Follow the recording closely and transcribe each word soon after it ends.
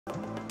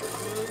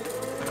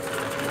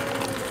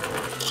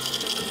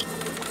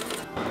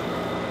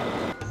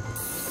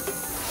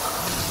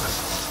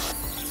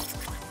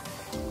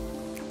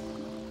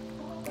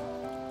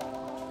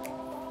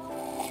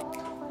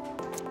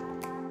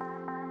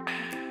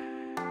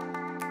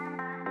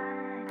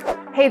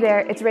Hey there,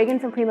 it's Reagan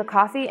from Prima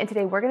Coffee, and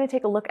today we're going to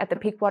take a look at the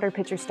Peak Water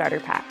Pitcher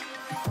Starter Pack.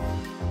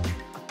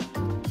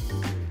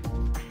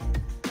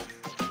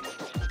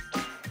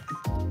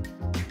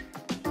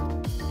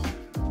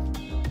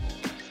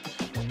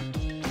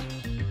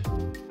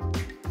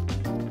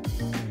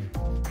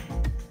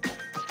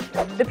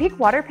 The Peak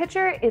Water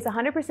Pitcher is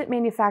 100%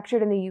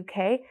 manufactured in the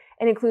UK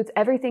and includes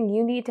everything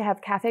you need to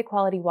have cafe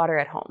quality water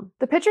at home.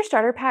 The Pitcher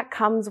Starter Pack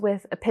comes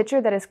with a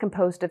pitcher that is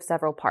composed of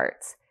several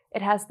parts.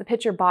 It has the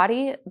pitcher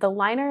body, the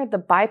liner, the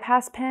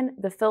bypass pin,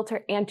 the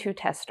filter, and 2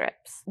 test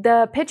strips.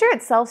 The pitcher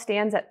itself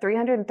stands at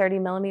 330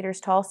 millimeters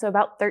tall, so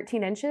about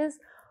 13 inches,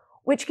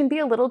 which can be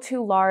a little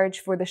too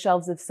large for the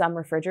shelves of some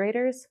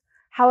refrigerators.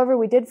 However,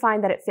 we did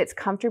find that it fits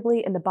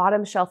comfortably in the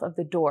bottom shelf of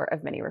the door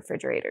of many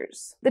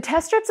refrigerators. The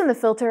test strips and the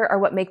filter are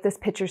what make this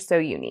pitcher so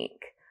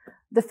unique.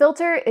 The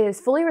filter is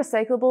fully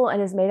recyclable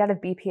and is made out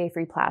of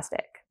BPA-free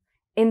plastic.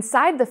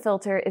 Inside the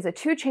filter is a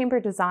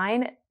 2-chamber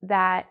design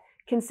that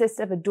consists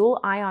of a dual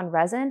ion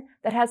resin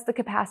that has the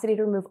capacity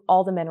to remove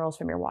all the minerals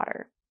from your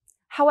water.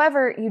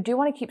 However, you do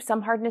want to keep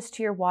some hardness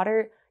to your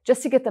water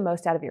just to get the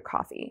most out of your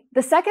coffee.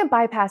 The second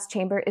bypass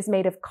chamber is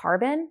made of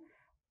carbon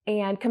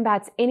and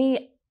combats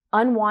any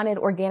unwanted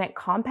organic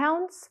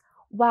compounds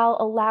while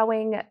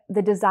allowing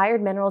the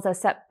desired minerals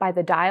as set by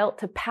the dial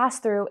to pass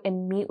through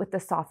and meet with the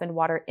softened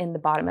water in the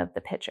bottom of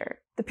the pitcher.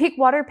 The Peak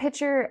Water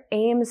Pitcher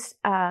aims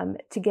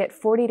to get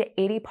 40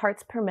 to 80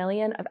 parts per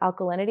million of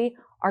alkalinity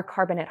or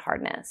carbonate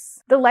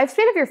hardness. The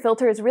lifespan of your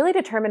filter is really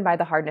determined by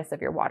the hardness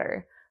of your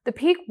water. The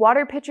Peak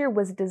Water Pitcher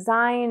was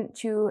designed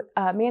to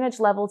manage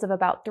levels of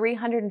about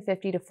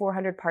 350 to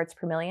 400 parts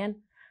per million.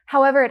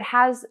 However, it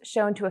has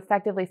shown to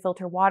effectively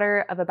filter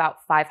water of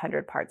about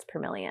 500 parts per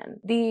million.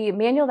 The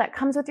manual that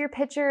comes with your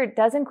pitcher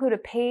does include a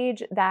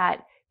page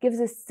that gives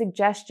a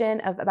suggestion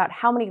of about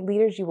how many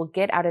liters you will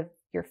get out of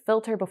your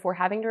filter before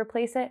having to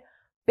replace it,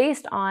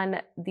 based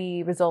on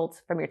the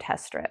results from your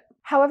test strip.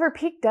 However,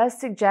 Peak does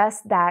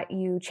suggest that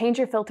you change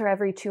your filter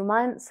every 2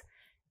 months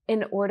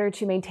in order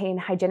to maintain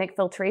hygienic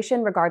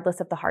filtration regardless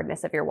of the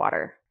hardness of your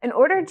water. In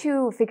order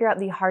to figure out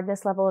the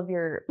hardness level of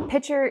your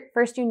pitcher,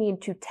 first you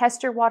need to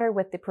test your water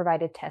with the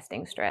provided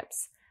testing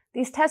strips.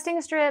 These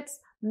testing strips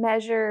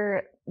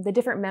measure the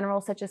different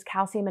minerals such as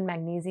calcium and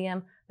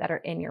magnesium that are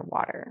in your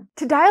water.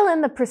 To dial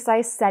in the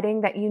precise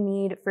setting that you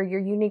need for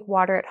your unique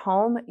water at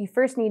home, you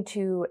first need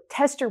to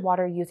test your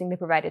water using the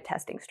provided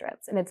testing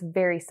strips, and it's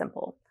very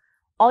simple.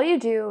 All you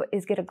do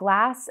is get a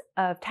glass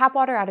of tap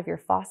water out of your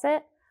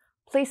faucet,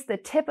 place the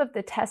tip of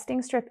the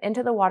testing strip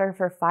into the water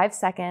for 5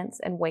 seconds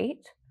and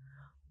wait.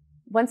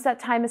 Once that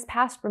time has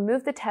passed,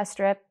 remove the test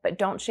strip, but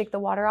don't shake the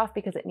water off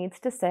because it needs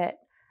to sit.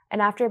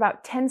 And after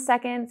about 10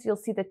 seconds, you'll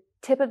see the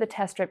tip of the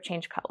test strip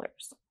change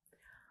colors.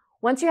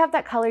 Once you have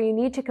that color, you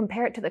need to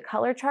compare it to the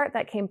color chart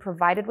that came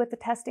provided with the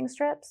testing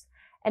strips.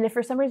 And if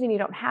for some reason you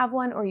don't have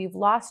one or you've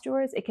lost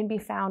yours, it can be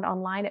found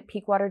online at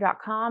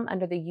peakwater.com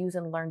under the Use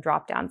and Learn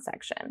drop-down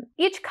section.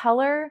 Each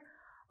color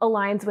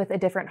aligns with a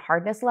different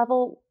hardness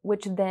level,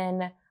 which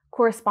then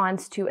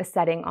corresponds to a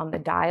setting on the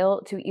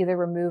dial to either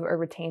remove or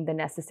retain the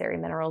necessary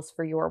minerals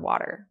for your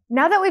water.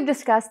 Now that we've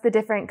discussed the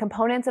different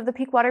components of the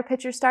Peak Water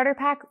Pitcher Starter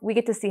Pack, we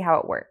get to see how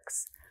it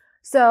works.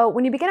 So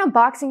when you begin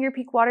unboxing your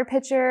Peak Water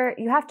Pitcher,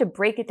 you have to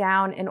break it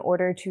down in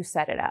order to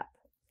set it up.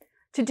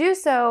 To do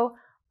so,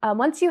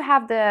 once you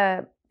have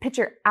the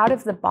pitcher out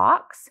of the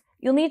box,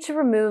 you'll need to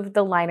remove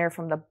the liner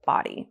from the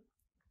body.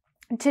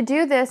 To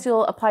do this,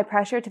 you'll apply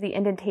pressure to the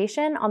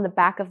indentation on the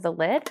back of the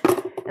lid,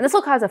 and this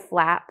will cause a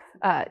flap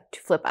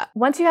to flip up.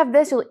 Once you have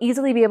this, you'll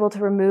easily be able to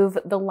remove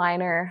the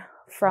liner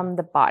from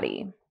the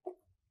body.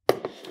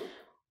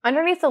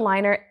 Underneath the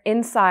liner,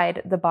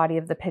 inside the body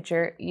of the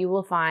pitcher, you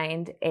will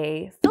find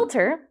a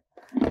filter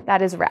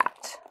that is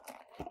wrapped.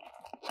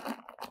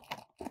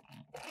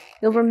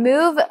 You'll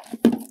remove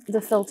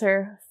the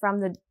filter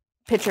from the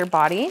pitcher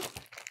body,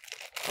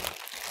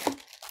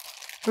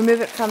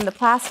 remove it from the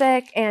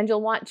plastic, and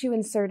you'll want to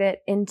insert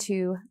it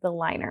into the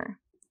liner.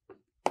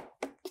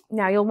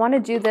 Now you'll want to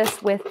do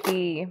this with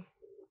the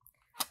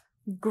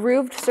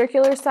grooved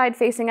circular side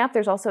facing up.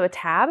 There's also a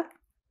tab,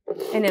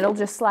 and it'll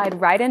just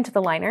slide right into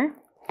the liner.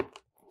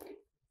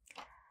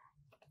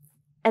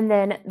 And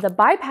then the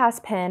bypass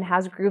pin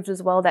has grooves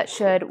as well that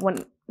should,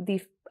 when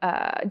the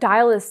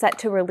dial is set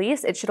to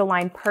release, it should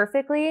align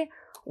perfectly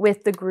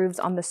with the grooves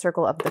on the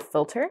circle of the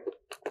filter.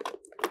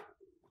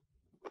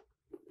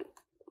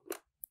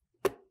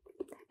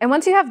 And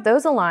once you have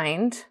those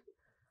aligned,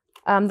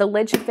 the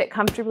lid should fit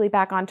comfortably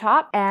back on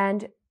top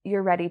and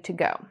you're ready to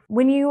go.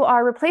 When you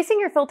are replacing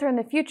your filter in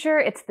the future,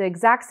 it's the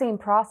exact same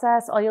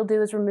process. All you'll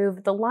do is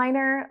remove the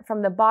liner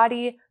from the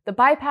body, the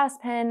bypass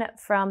pin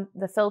from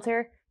the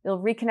filter. You'll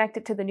reconnect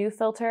it to the new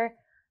filter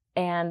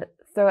and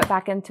throw it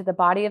back into the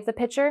body of the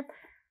pitcher,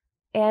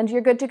 and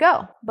you're good to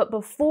go. But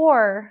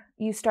before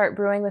you start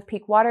brewing with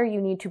Peak Water,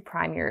 you need to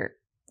prime your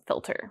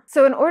filter.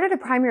 So in order to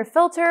prime your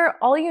filter,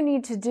 all you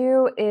need to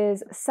do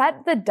is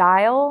set the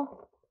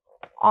dial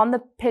on the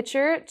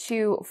pitcher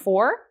to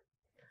 4,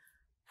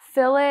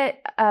 fill it,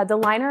 the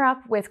liner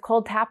up with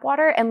cold tap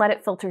water and let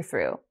it filter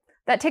through.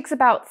 That takes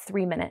about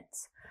 3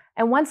 minutes.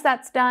 And once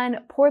that's done,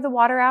 pour the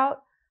water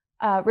out.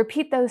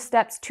 Repeat those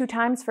steps 2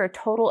 times for a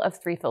total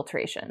of 3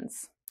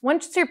 filtrations.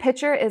 Once your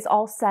pitcher is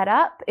all set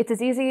up, it's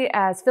as easy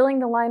as filling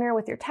the liner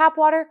with your tap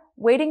water,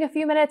 waiting a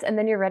few minutes, and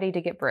then you're ready to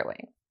get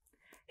brewing.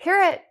 Here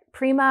at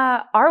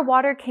Prima, our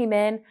water came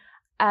in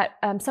at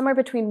somewhere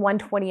between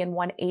 120 and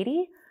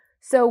 180.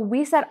 So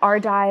we set our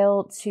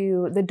dial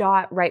to the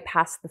dot right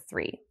past the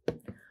 3.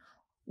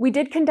 We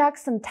did conduct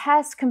some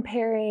tests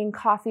comparing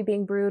coffee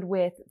being brewed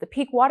with the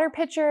Peak water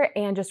pitcher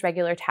and just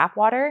regular tap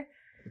water.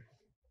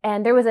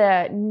 And there was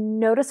a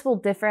noticeable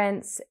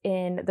difference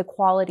in the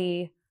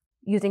quality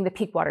using the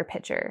Peak water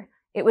pitcher.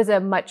 It was a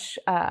much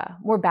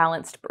more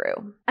balanced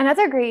brew.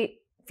 Another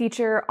great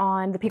feature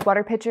on the Peak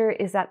water pitcher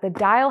is that the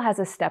dial has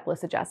a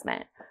stepless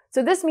adjustment.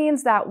 So this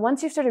means that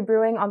once you've started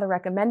brewing on the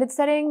recommended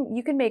setting,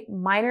 you can make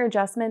minor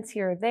adjustments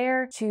here or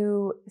there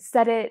to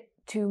set it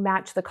to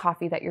match the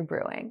coffee that you're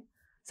brewing.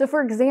 So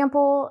for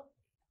example,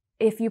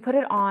 if you put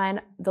it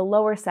on the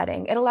lower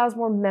setting, it allows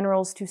more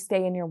minerals to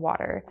stay in your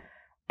water.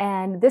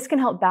 And this can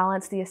help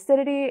balance the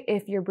acidity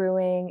if you're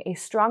brewing a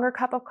stronger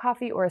cup of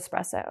coffee or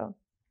espresso.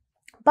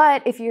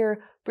 But if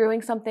you're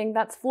brewing something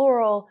that's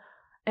floral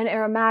and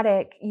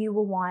aromatic, you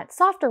will want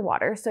softer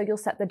water, so you'll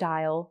set the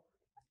dial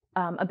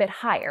a bit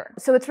higher.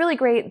 So it's really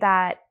great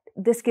that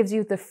this gives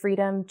you the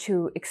freedom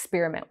to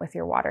experiment with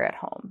your water at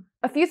home.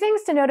 A few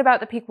things to note about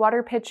the Peak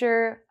water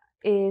pitcher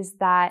is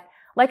that,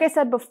 like I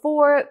said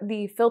before,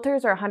 the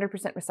filters are 100%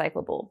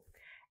 recyclable.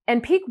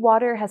 And Peak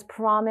Water has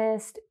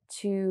promised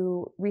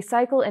to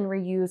recycle and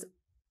reuse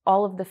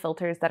all of the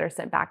filters that are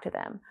sent back to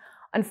them.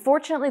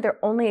 Unfortunately, they're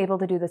only able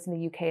to do this in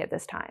the UK at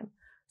this time.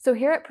 So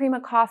here at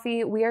Prima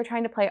Coffee, we are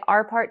trying to play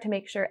our part to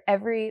make sure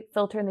every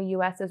filter in the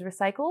US is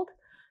recycled.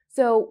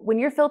 So when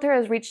your filter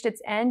has reached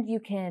its end, you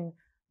can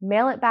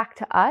mail it back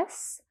to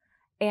us,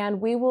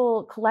 and we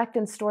will collect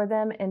and store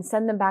them and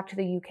send them back to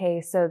the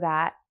UK so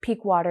that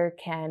Peak Water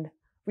can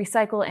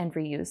recycle and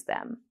reuse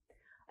them.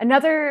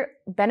 Another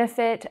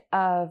benefit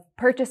of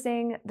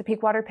purchasing the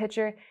Peak water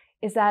pitcher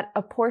is that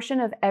a portion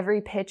of every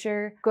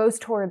pitcher goes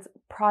towards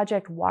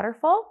Project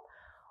Waterfall,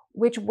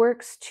 which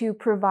works to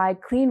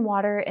provide clean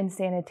water and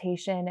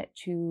sanitation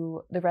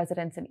to the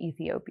residents in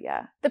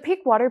Ethiopia. The Peak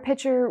water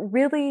pitcher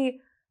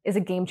really is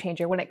a game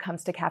changer when it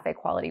comes to cafe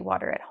quality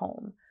water at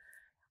home.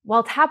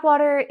 While tap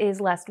water is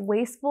less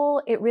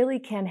wasteful, it really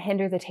can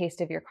hinder the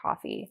taste of your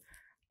coffee.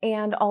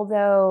 And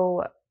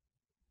although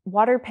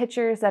water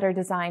pitchers that are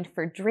designed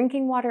for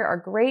drinking water are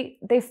great,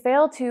 they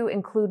fail to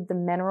include the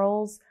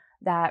minerals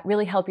that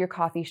really help your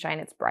coffee shine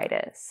its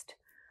brightest.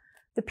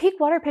 The Peak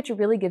water pitcher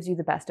really gives you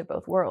the best of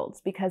both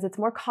worlds because it's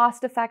more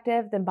cost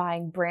effective than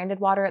buying branded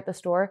water at the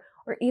store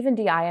or even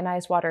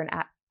deionized water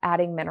and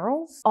adding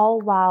minerals, all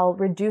while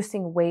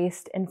reducing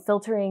waste and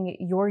filtering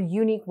your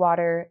unique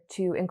water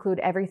to include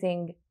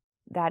everything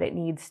that it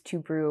needs to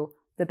brew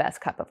the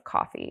best cup of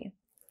coffee.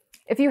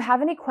 If you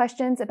have any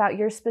questions about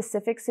your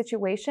specific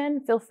situation,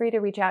 feel free to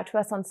reach out to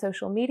us on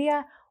social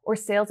media or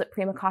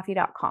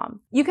sales@primacoffee.com.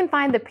 You can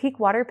find the Peak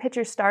water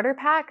pitcher starter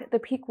pack, the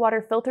Peak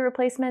water filter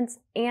replacements,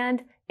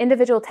 and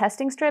individual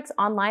testing strips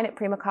online at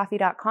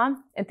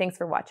primacoffee.com. And thanks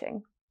for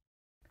watching.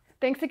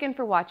 Thanks again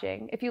for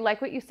watching. If you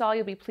like what you saw,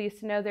 you'll be pleased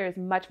to know there is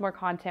much more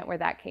content where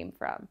that came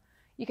from.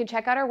 You can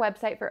check out our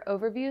website for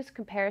overviews,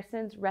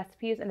 comparisons,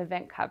 recipes, and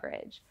event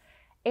coverage.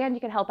 And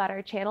you can help out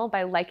our channel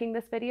by liking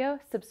this video,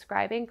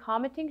 subscribing,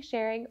 commenting,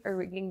 sharing, or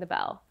ringing the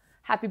bell.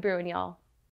 Happy brewing, y'all.